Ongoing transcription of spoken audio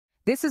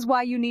This is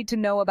why you need to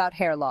know about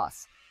hair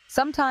loss.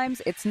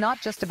 Sometimes it's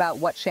not just about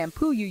what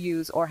shampoo you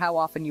use or how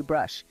often you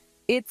brush.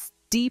 It's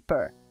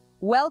deeper.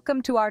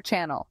 Welcome to our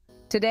channel.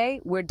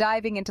 Today, we're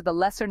diving into the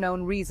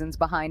lesser-known reasons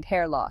behind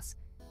hair loss.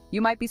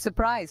 You might be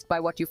surprised by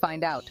what you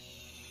find out.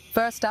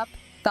 First up,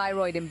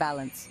 thyroid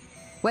imbalance.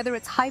 Whether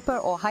it's hyper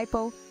or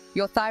hypo,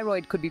 your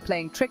thyroid could be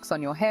playing tricks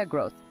on your hair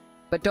growth.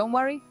 But don't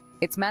worry,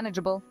 it's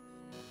manageable.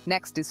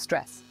 Next is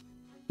stress.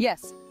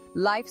 Yes,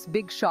 life's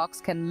big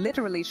shocks can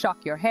literally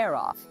shock your hair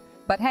off.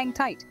 But hang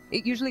tight,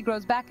 it usually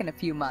grows back in a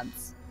few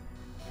months.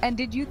 And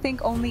did you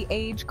think only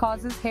age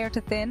causes hair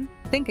to thin?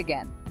 Think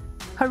again.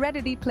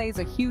 Heredity plays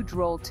a huge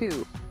role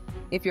too.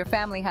 If your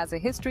family has a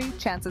history,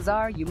 chances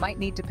are you might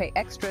need to pay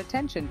extra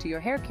attention to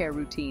your hair care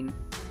routine.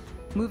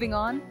 Moving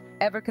on,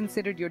 ever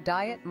considered your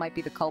diet might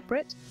be the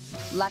culprit?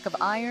 Lack of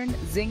iron,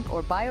 zinc,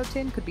 or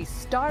biotin could be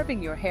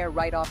starving your hair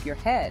right off your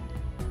head.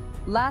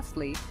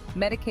 Lastly,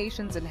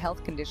 medications and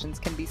health conditions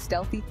can be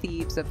stealthy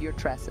thieves of your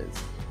tresses.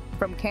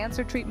 From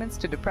cancer treatments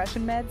to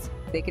depression meds,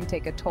 they can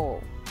take a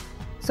toll.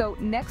 So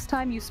next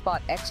time you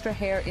spot extra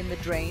hair in the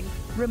drain,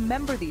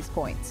 remember these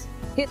points.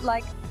 Hit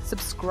like,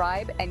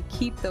 subscribe, and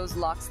keep those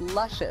locks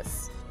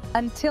luscious.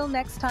 Until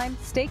next time,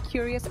 stay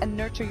curious and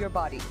nurture your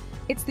body.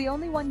 It's the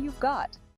only one you've got.